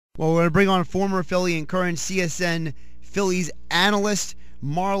Well, we're going to bring on former Philly and current CSN Phillies analyst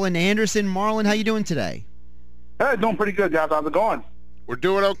Marlon Anderson. Marlon, how you doing today? Hey, doing pretty good, guys. How's it going? We're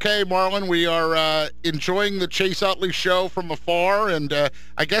doing okay, Marlon. We are enjoying the Chase Utley show from afar, and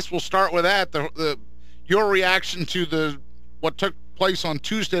I guess we'll start with that. Your reaction to what took place on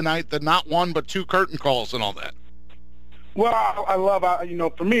Tuesday night, the not one but two curtain calls and all that. Well, I love,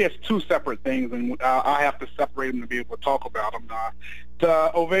 for me, it's two separate things, and I have to separate them to be able to talk about them.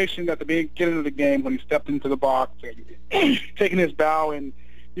 The ovation at the beginning of the game when he stepped into the box and taking his bow, and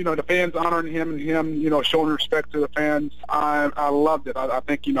the fans honoring him and him, showing respect to the fans. I loved it. I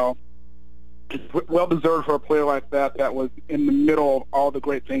think, it's well deserved for a player like that was in the middle of all the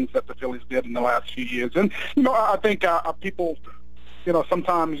great things that the Phillies did in the last few years. And I think people,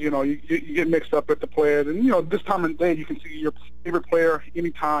 sometimes you get mixed up with the players, and this time of the day you can see your favorite player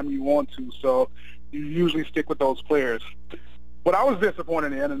anytime you want to. So you usually stick with those players. What I was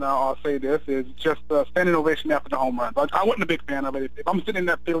disappointed in, and I'll say this, is just standing ovation after the home run. I wasn't a big fan of it. If I'm sitting in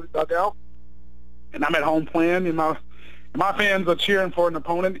that Phillies dugout and I'm at home playing, and my fans are cheering for an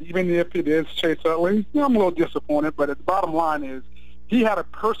opponent, even if it is Chase Utley, I'm a little disappointed. But the bottom line is he had a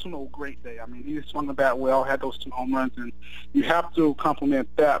personal great day. I mean, he swung the bat well, had those two home runs, and you have to compliment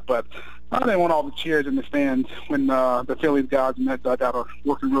that. But I didn't want all the cheers in the stands when the Phillies guys in that dugout are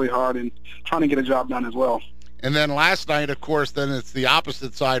working really hard and trying to get a job done as well. And then last night, of course, then it's the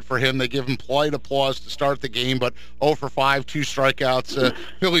opposite side for him. They give him polite applause to start the game, but 0 for 5, 2 strikeouts.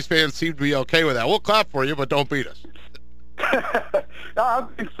 Phillies fans seem to be okay with that. We'll clap for you, but don't beat us. I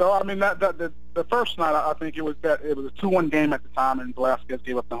think so. I mean, the first night, I think it was a 2-1 game at the time, and Velasquez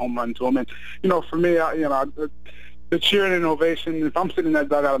gave up the home run to him. And for me, the cheering and ovation. If I'm sitting in that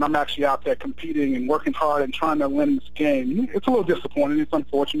dugout and I'm actually out there competing and working hard and trying to win this game, it's a little disappointing. It's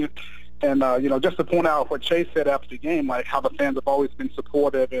unfortunate. And, just to point out what Chase said after the game, like how the fans have always been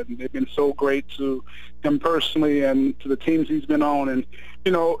supportive and they've been so great to him personally and to the teams he's been on. And,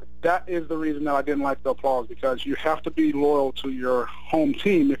 that is the reason that I didn't like the applause, because you have to be loyal to your home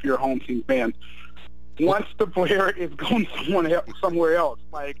team if you're a home team fan. Once the player is going somewhere else,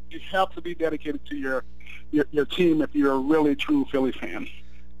 like, you have to be dedicated to your team if you're a really true Philly fan.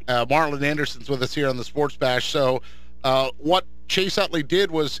 Marlon Anderson's with us here on the Sports Bash. So what Chase Utley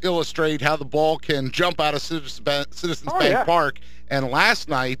did was illustrate how the ball can jump out of Citizens Bank Park. And last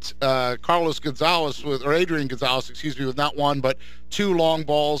night, Adrian Gonzalez, with not one but two long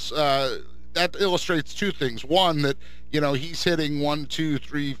balls. That illustrates two things. One, that he's hitting 1, 2,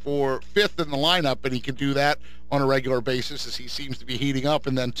 3, 4, fifth in the lineup, and he can do that on a regular basis as he seems to be heating up.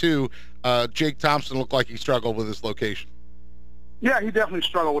 And then two, Jake Thompson looked like he struggled with his location. Yeah, he definitely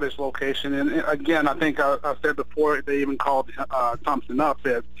struggled with his location. And again, I think I said before they even called Thompson up,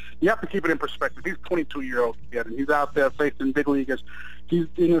 is you have to keep it in perspective. He's a 22-year-old kid, and he's out there facing big leaguers. He's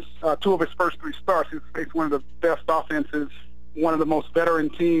in two of his first 3 starts. He's faced one of the best offenses, one of the most veteran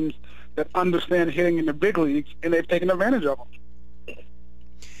teams that understand hitting in the big leagues, and they've taken advantage of him.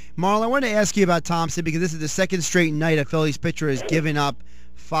 Marlon, I wanted to ask you about Thompson because this is the second straight night a Phillies pitcher has given up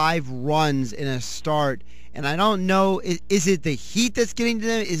 5 runs in a start. And I don't know, is it the heat that's getting to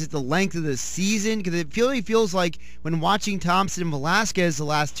them? Is it the length of the season? Because it really feels like when watching Thompson and Velasquez the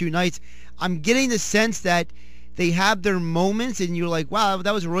last 2 nights, I'm getting the sense that they have their moments and you're like, wow,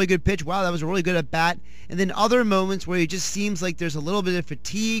 that was a really good pitch. Wow, that was a really good at bat. And then other moments where it just seems like there's a little bit of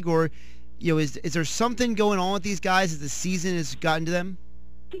fatigue, or is there something going on with these guys as the season has gotten to them?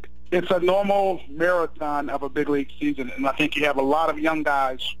 It's a normal marathon of a big league season, and I think you have a lot of young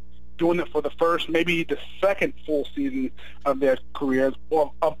guys doing it for the first, maybe the second full season of their careers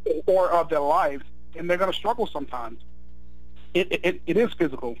or of their lives, and they're going to struggle sometimes. It is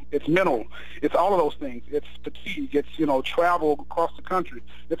physical. It's mental. It's all of those things. It's fatigue. It's, travel across the country.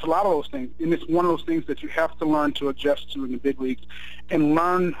 It's a lot of those things. And it's one of those things that you have to learn to adjust to in the big leagues and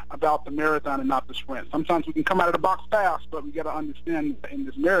learn about the marathon and not the sprint. Sometimes we can come out of the box fast, but we got to understand in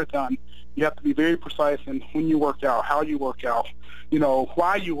this marathon, you have to be very precise in when you work out, how you work out,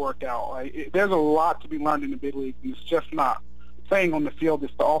 why you work out. There's a lot to be learned in the big leagues, and it's just not playing on the field.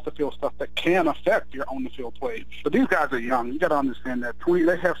 It's the off-the-field stuff that can affect your on-the-field play. But these guys are young. You got to understand that.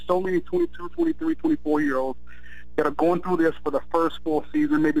 They have so many 22, 23, 24-year-olds that are going through this for the first full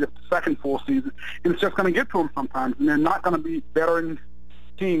season, maybe the second full season, and it's just going to get to them sometimes. And they're not going to be veteran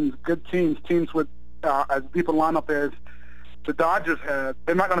teams, good teams with as deep a lineup as the Dodgers have.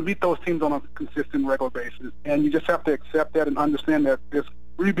 They're not going to beat those teams on a consistent, regular basis. And you just have to accept that and understand that this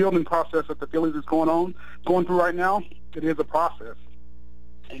rebuilding process that the Phillies is going through right now, it is a process.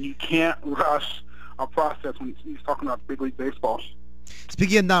 And you can't rush a process when he's talking about big league baseball.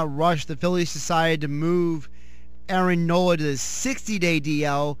 Speaking of not rush, the Phillies decided to move Aaron Nola to the 60-day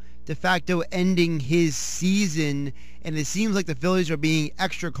DL de facto ending his season, and it seems like the Phillies are being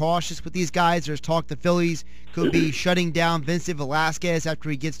extra cautious with these guys. There's talk the Phillies could be shutting down Vincent Velasquez after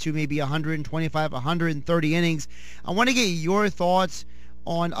he gets to maybe 125, 130 innings. I want to get your thoughts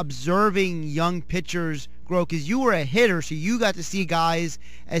on observing young pitchers grow, because you were a hitter, so you got to see guys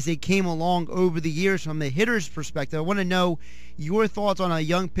as they came along over the years from the hitter's perspective. I want to know your thoughts on a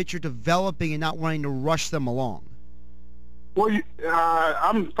young pitcher developing and not wanting to rush them along. Well,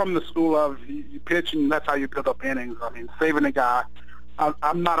 I'm from the school of you pitch and that's how you build up innings. I mean, saving a guy,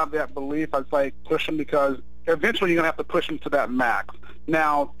 I'm not of that belief. I was like, push him, because eventually you're going to have to push him to that max.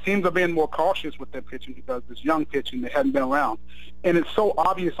 Now, teams are being more cautious with their pitching because it's young pitching that hadn't been around. And it's so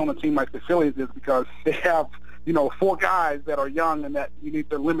obvious on a team like the Phillies is because they have, 4 guys that are young and that you need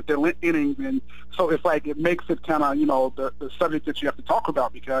to limit their innings. And so it's like it makes it kind of, the subject that you have to talk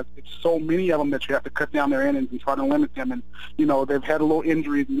about, because it's so many of them that you have to cut down their innings and try to limit them. And, they've had a little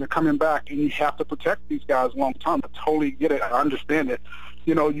injuries and they're coming back, and you have to protect these guys long term. I totally get it. I understand it.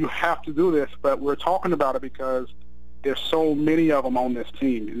 You have to do this, but we're talking about it because there's so many of them on this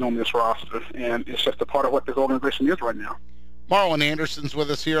team and on this roster, and it's just a part of what this organization is right now. Marlon Anderson's with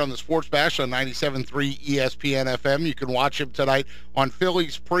us here on the Sports Bash on 97.3 ESPN FM. You can watch him tonight on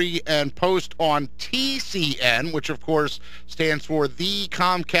Phillies pre and post on TCN, which of course stands for the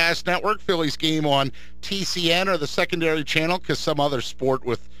Comcast Network. Phillies game on TCN, or the secondary channel, because some other sport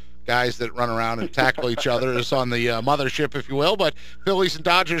with guys that run around and tackle each other is on the mothership, if you will. But Phillies and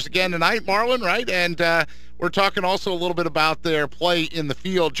Dodgers again tonight, Marlon, right? And we're talking also a little bit about their play in the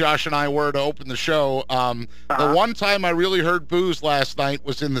field. Josh and I were to open the show. The one time I really heard boos last night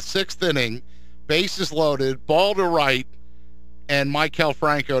was in the 6th inning, bases loaded, ball to right, and Maikel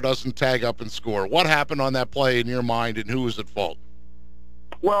Franco doesn't tag up and score. What happened on that play in your mind, and who was at fault?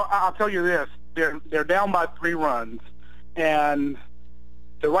 Well, I'll tell you this. They're down by 3 runs, and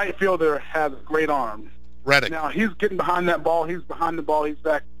the right fielder has a great arm. Reddick. Now, he's getting behind that ball. He's behind the ball. He's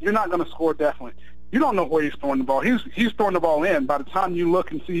back. You're not going to score, definitely. You don't know where he's throwing the ball. He's throwing the ball in. By the time you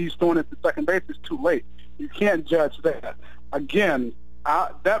look and see he's throwing it to second base, it's too late. You can't judge that. Again,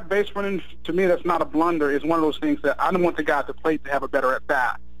 that base running, to me, that's not a blunder. It's one of those things that I don't want the guy at the plate to have a better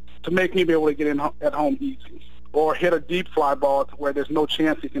at-bat, to make me be able to get in at home easy, or hit a deep fly ball to where there's no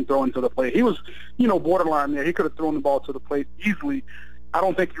chance he can throw into the plate. He was, borderline there. He could have thrown the ball to the plate easily. I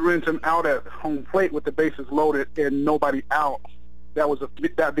don't think you ran him out at home plate with the bases loaded and nobody out.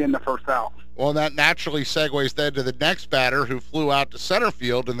 That being the first out. Well, that naturally segues then to the next batter, who flew out to center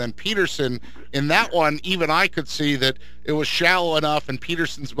field, and then Peterson. In that one, even I could see that it was shallow enough, and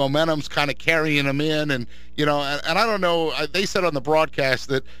Peterson's momentum's kind of carrying him in, and and I don't know. They said on the broadcast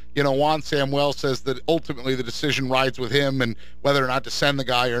that Juan Samuel says that ultimately the decision rides with him and whether or not to send the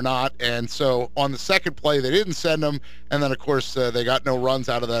guy or not. And so on the second play, they didn't send him, and then of course they got no runs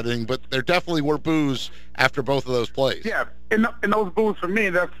out of that inning. But there definitely were boos after both of those plays. Yeah, and those boos for me,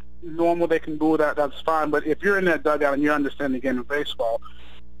 that's normal. They can boo that. That's fine. But if you're in that dugout and you understand the game of baseball,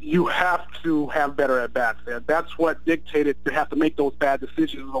 you have to have better at-bats there. That's what dictated you have to make those bad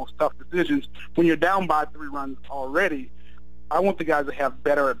decisions, those tough decisions. When you're down by 3 runs already, I want the guys to have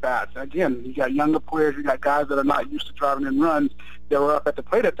better at-bats. Again, you got younger players, you got guys that are not used to driving in runs that were up at the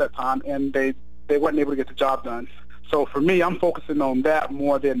plate at that time, and they weren't able to get the job done. So for me, I'm focusing on that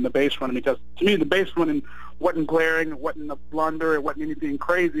more than the base running, because to me the base running wasn't glaring, it wasn't a blunder, it wasn't anything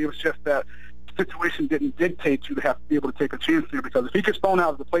crazy. It was just that the situation didn't dictate you to have to be able to take a chance there, because if he gets thrown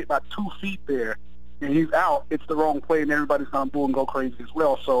out of the plate by 2 feet there and he's out, it's the wrong play and everybody's going to boo and go crazy as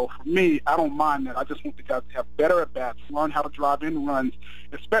well. So for me, I don't mind that. I just want the guys to have better at-bats, learn how to drive in runs,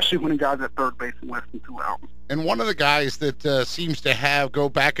 especially when the guy's at third base and less than 2 out. And one of the guys that seems to go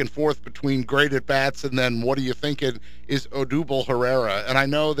back and forth between great at-bats and then what are you thinking is Odubel Herrera. And I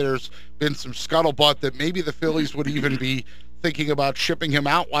know there's been some scuttlebutt that maybe the Phillies would even be thinking about shipping him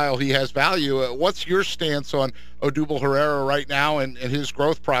out while he has value. What's your stance on Odubel Herrera right now and his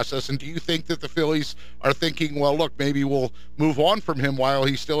growth process? And do you think that the Phillies are thinking, well, look, maybe we'll move on from him while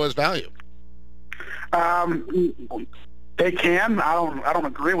he still has value? They can. I don't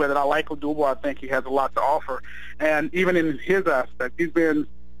agree with it. I like Odubel. I think he has a lot to offer. And even in his aspect, he's been,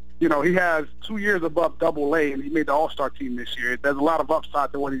 he has 2 years above Double-A, and he made the All-Star team this year. There's a lot of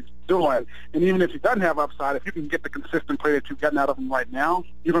upside to what he's doing. And even if he doesn't have upside, if you can get the consistent play that you've gotten out of him right now,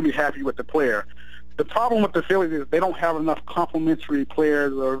 you're going to be happy with the player. The problem with the Phillies is they don't have enough complementary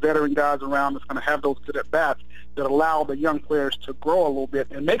players or veteran guys around that's going to have those good at-bats that allow the young players to grow a little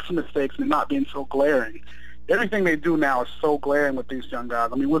bit and make some mistakes and not being so glaring. everything they do now is so glaring with these young guys.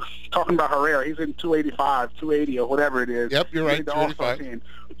 I mean, we're talking about Herrera. He's in 285, 280, or whatever it is. Yep, you're right, The 285.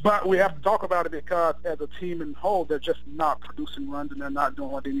 But we have to talk about it because as a team in whole, they're just not producing runs and they're not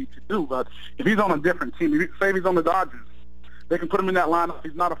doing what they need to do. But if he's on a different team, say if he's on the Dodgers, they can put him in that lineup.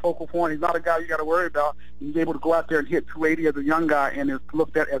 He's not a focal point. He's not a guy you got to worry about. He's able to go out there and hit 280 as a young guy, and it's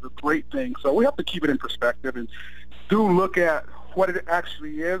looked at as a great thing. So we have to keep it in perspective and do look at what it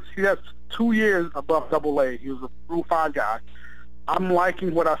actually is. He has 2 years above Double-A. He was a Rule 5 guy. I'm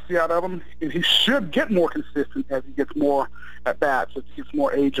liking what I see out of him, and he should get more consistent as he gets more at-bats, as he gets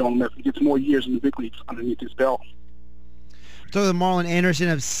more age on him, as he gets more years in the big leagues underneath his belt. So the Marlon Anderson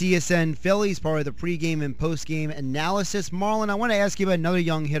of CSN Phillies, part of the pregame and postgame analysis. Marlon, I want to ask you about another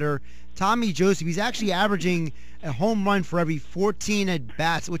young hitter, Tommy Joseph. He's actually averaging a home run for every 14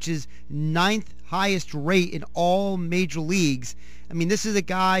 at-bats, which is 9th highest rate in all major leagues. I mean, this is a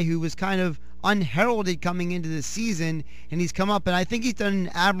guy who was kind of unheralded coming into the season, and he's come up, and I think he's done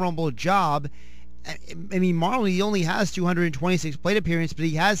an admirable job. I mean, Marlon, he only has 226 plate appearances, but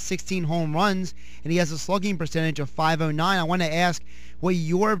he has 16 home runs, and he has a slugging percentage of .509. I want to ask what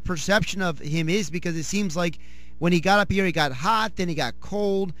your perception of him is, because it seems like when he got up here, he got hot, then he got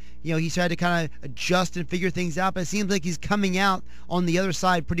cold. You know, he started to kind of adjust and figure things out, but it seems like he's coming out on the other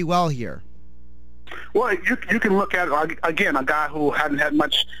side pretty well here. Well, you can look at, again, a guy who hadn't had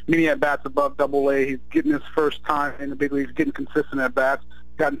many at-bats above Double-A. He's getting his first time in the big leagues, getting consistent at-bats,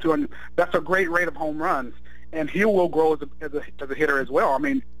 gotten 200. That's a great rate of home runs, and he will grow as a hitter as well. I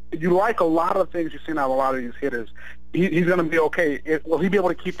mean, you like a lot of things you've seen out of a lot of these hitters. He's going to be okay. Will he be able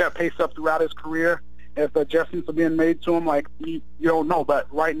to keep that pace up throughout his career as the adjustments are being made to him? Like, you don't know,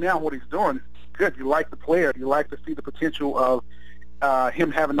 but right now what he's doing is good. You like the player. You like to see the potential of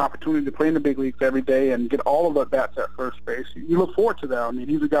him having an opportunity to play in the big leagues every day and get all of the bats at first base. You look forward to that. I mean,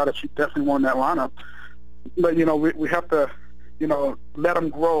 he's a guy that you definitely want in that lineup. But, we have to, let him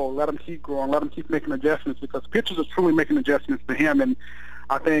grow, let him keep growing, let him keep making adjustments, because pitchers are truly making adjustments to him. And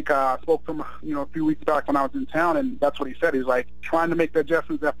I think I spoke to him, a few weeks back when I was in town, and that's what he said. He's like trying to make the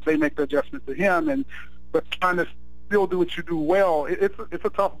adjustments after they make the adjustments to him, but trying to still do what you do well. It's a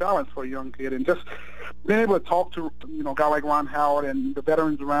tough balance for a young kid, and just being able to talk to a guy like Ron Howard and the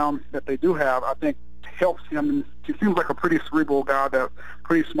veterans around that they do have, I think helps him. And he seems like a pretty cerebral guy, that's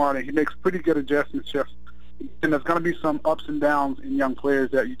pretty smart, and he makes pretty good adjustments. And there's going to be some ups and downs in young players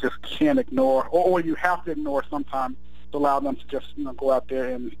that you just can't ignore, or you have to ignore sometimes to allow them to just go out there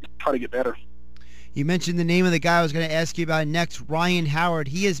and try to get better. You mentioned the name of the guy I was going to ask you about next, Ryan Howard.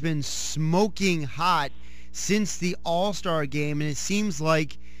 He has been smoking hot since the All-Star game, and it seems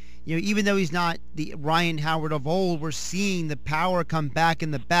like, even though he's not the Ryan Howard of old, we're seeing the power come back in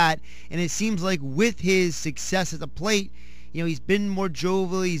the bat, and it seems like with his success at the plate, he's been more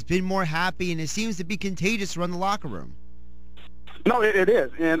jovial, he's been more happy, and it seems to be contagious around the locker room. No, it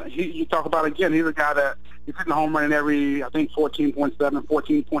is, and you talk about, again, he's a guy that he's hitting a home run in every, I think, 14.7,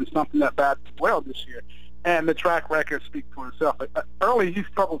 14 point something at bat well this year. And the track record speaks for itself. Early, he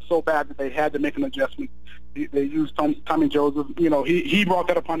struggled so bad that they had to make an adjustment. They used Tommy Joseph. He brought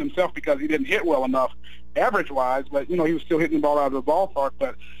that upon himself because he didn't hit well enough average-wise, but, he was still hitting the ball out of the ballpark.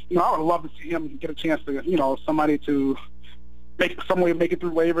 But, I would love to see him get a chance to, somebody to make it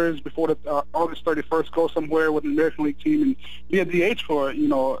through waivers before the August 31st, go somewhere with an American League team and be a DH for, a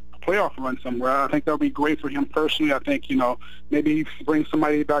playoff run somewhere. I think that would be great for him personally. I think, maybe he brings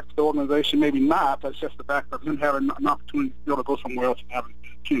somebody back to the organization, maybe not. That's just the fact of him having an opportunity to be able to go somewhere else and have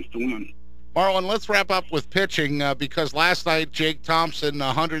a chance to win. Marlon, let's wrap up with pitching because last night Jake Thompson,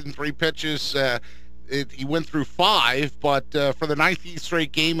 103 pitches. He went through 5, but for the 9th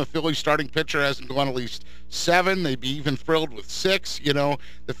straight game, a Phillies starting pitcher hasn't gone at least 7. They'd be even thrilled with 6.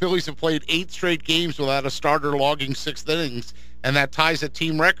 The Phillies have played 8 straight games without a starter logging 6 innings, and that ties a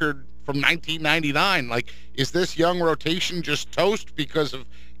team record from 1999. Like, is this young rotation just toast because of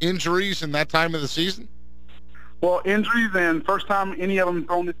injuries in that time of the season? Well, injuries, and first time any of them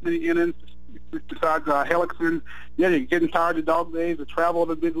thrown this many innings besides Hellickson. Yeah, you're getting tired of dog days, the travel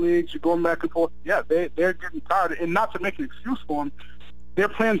to the big leagues, you're going back and forth. Yeah, they're getting tired. And not to make an excuse for them, they're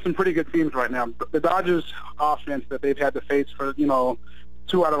playing some pretty good teams right now. The Dodgers offense that they've had to face for,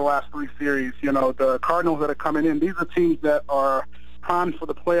 2 out of the last 3 series, the Cardinals that are coming in, these are teams that are primed for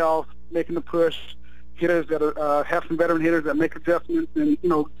the playoffs, making the push, hitters that have some veteran hitters that make adjustments and,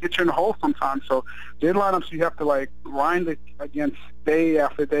 get you in the hole sometimes. So their lineups you have to, grind it against day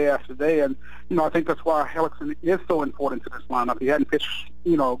after day after day. And, I think that's why Hellickson is so important to this lineup. He hadn't pitched,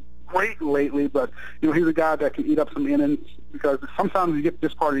 great lately, but he's a guy that can eat up some innings because sometimes you get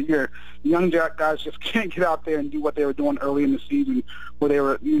this part of the year, young guys just can't get out there and do what they were doing early in the season, where they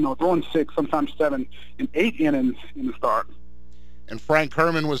were throwing 6, sometimes 7, and 8 innings in the start. And Frank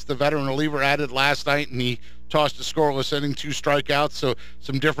Herman was the veteran reliever added last night, and he tossed a scoreless inning, 2 strikeouts, so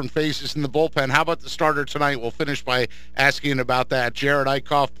some different faces in the bullpen. How about the starter tonight? We'll finish by asking about that. Jared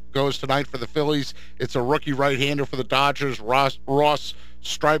Eichhoff goes tonight for the Phillies. It's a rookie right-hander for the Dodgers, Ross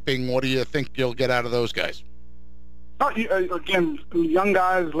Striping. What do you think you'll get out of those guys? Again, young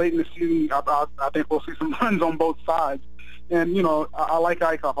guys late in the season, I think we'll see some runs on both sides. And, I like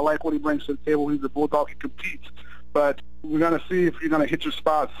Eichhoff. I like what he brings to the table. He's a bulldog. He competes. But we're going to see if you're going to hit your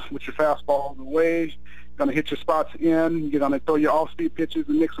spots with your fastballs away. You're going to hit your spots in. You're going to throw your off-speed pitches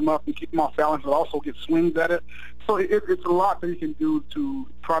and mix them up and keep them off balance, but also get swings at it. So it's a lot that he can do to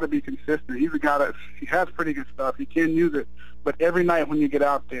try to be consistent. He's a guy he has pretty good stuff. He can use it. But every night when you get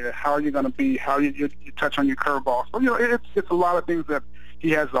out there, how are you going to be? How you touch on your curveball? So, it's a lot of things that he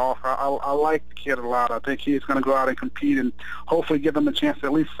has to offer. I like the kid a lot. I think he's going to go out and compete and hopefully give them a chance to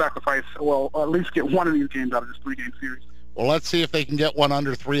at least at least get one of these games out of this 3-game series. Well, let's see if they can get one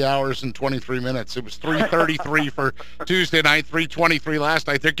under 3 hours and 23 minutes. It was 3:33 for Tuesday night, 3:23 last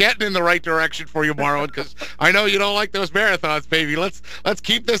night. They're getting in the right direction for you, Marlon, because I know you don't like those marathons, baby. Let's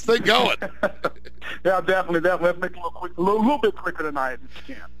keep this thing going. Yeah, definitely. Let's make it a little bit quicker tonight if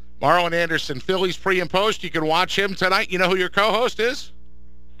you can. Marlon Anderson, Phillies pre and post. You can watch him tonight. You know who your co-host is?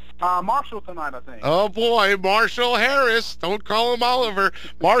 Marshall tonight, I think. Oh, boy, Marshall Harris. Don't call him Oliver.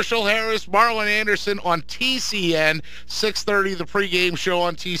 Marshall Harris, Marlon Anderson on TCN, 6:30, the pregame show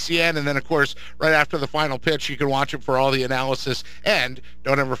on TCN. And then, of course, right after the final pitch, you can watch him for all the analysis. And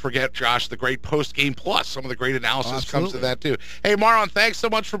don't ever forget, Josh, the great postgame plus. Some of the great analysis comes to that, too. Hey, Marlon, thanks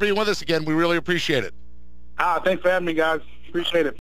so much for being with us again. We really appreciate it. Thanks for having me, guys. Appreciate it.